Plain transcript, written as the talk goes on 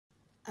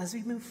As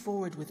we move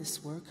forward with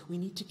this work, we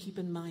need to keep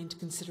in mind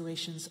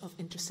considerations of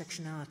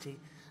intersectionality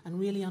and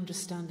really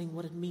understanding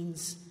what it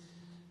means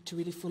to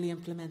really fully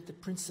implement the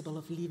principle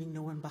of leaving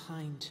no one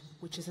behind,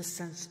 which is a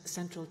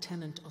central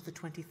tenet of the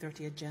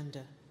 2030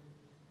 Agenda.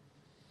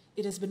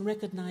 It has been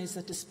recognised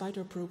that despite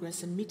our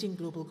progress in meeting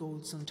global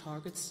goals and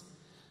targets,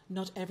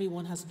 not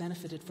everyone has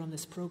benefited from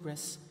this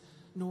progress,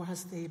 nor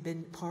has they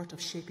been part of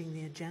shaping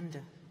the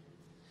agenda.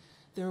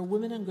 There are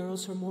women and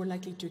girls who are more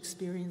likely to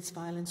experience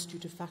violence due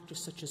to factors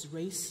such as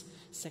race,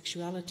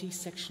 sexuality,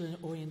 sexual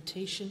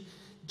orientation,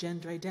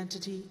 gender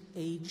identity,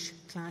 age,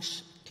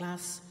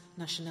 class,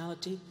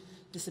 nationality,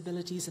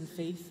 disabilities and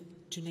faith,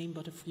 to name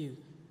but a few.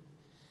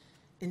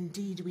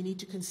 Indeed, we need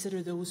to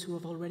consider those who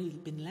have already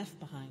been left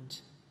behind.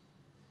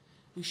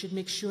 We should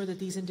make sure that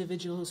these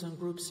individuals and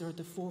groups are at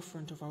the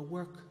forefront of our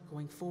work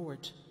going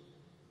forward.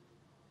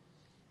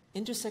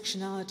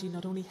 Intersectionality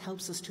not only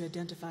helps us to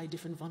identify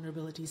different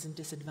vulnerabilities and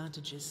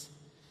disadvantages,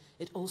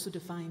 it also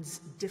defines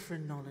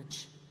different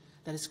knowledge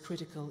that is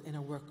critical in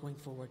our work going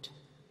forward.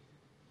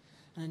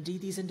 And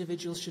indeed, these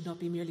individuals should not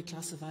be merely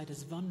classified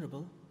as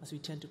vulnerable, as we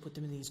tend to put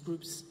them in these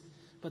groups,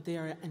 but they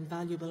are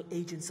invaluable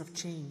agents of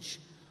change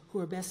who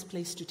are best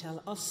placed to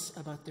tell us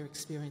about their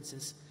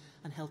experiences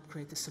and help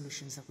create the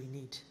solutions that we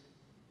need.